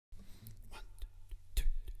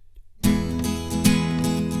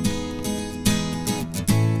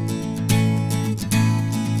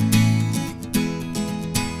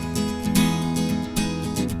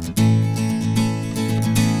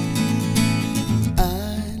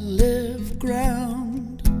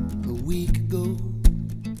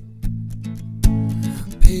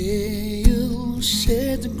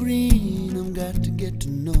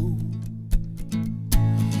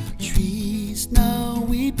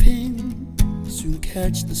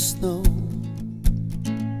catch the snow.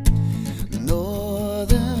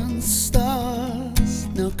 Northern stars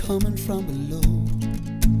now coming from below.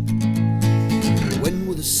 When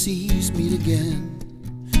will the seas meet again?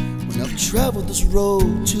 When I've traveled this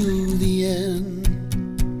road to the end.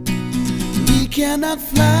 We cannot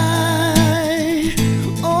fly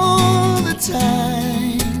all the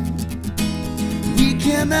time. We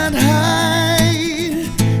cannot hide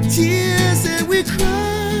tears that we cry.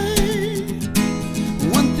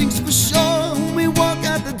 One thing's for sure, when we walk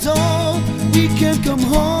out the door, we can't come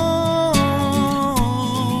home.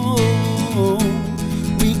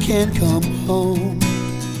 We can't come home.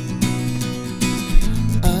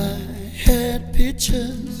 I had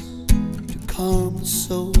pictures to calm the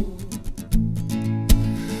soul.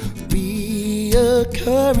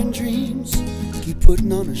 Reoccurring dreams keep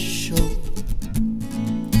putting on a show.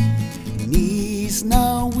 Knees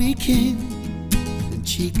now weakening and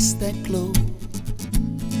cheeks that glow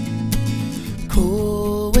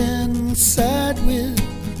coincide with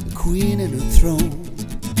the queen and her throne.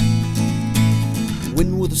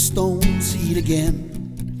 When will the stones heat again?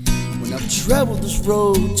 When I've traveled this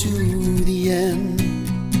road to the end.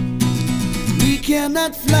 We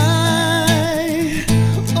cannot fly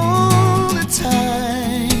all the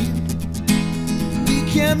time. We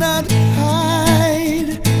cannot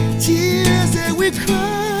hide tears that we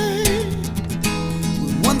cry.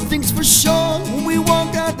 One thing's for sure, when we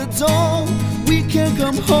walk out the door, we can't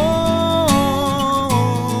come home.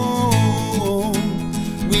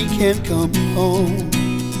 We can't come home.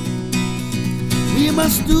 We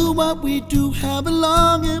must do what we do, have a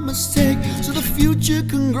long and mistake, so the future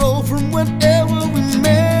can grow from whatever we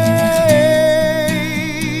make.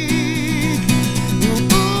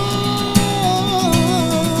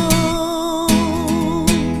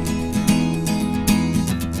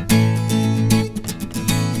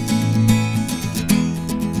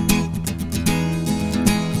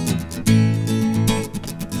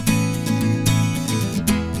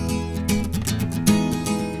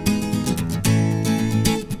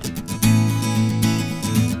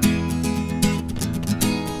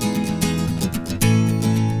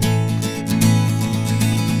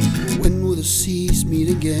 The seas meet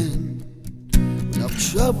again. When I've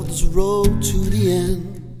traveled this road to the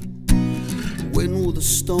end. When will the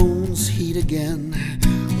stones heat again?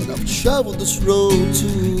 When I've traveled this road to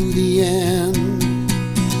the end.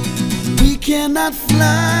 We cannot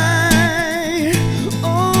fly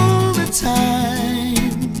all the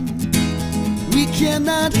time. We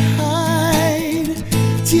cannot hide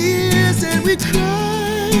tears that we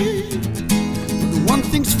cry. But one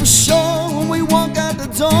thing's for sure, when we walk out the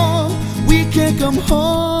door, we can't come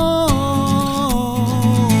home.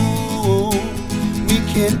 We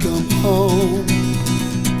can't come home.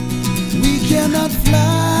 We cannot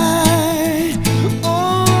fly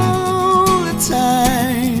all the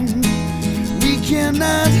time. We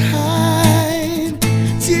cannot hide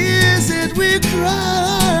tears that we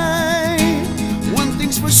cry. One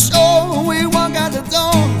thing's for sure, when we walk out the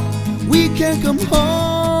door, we can't come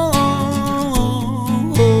home.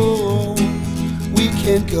 We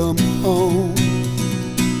can't come home.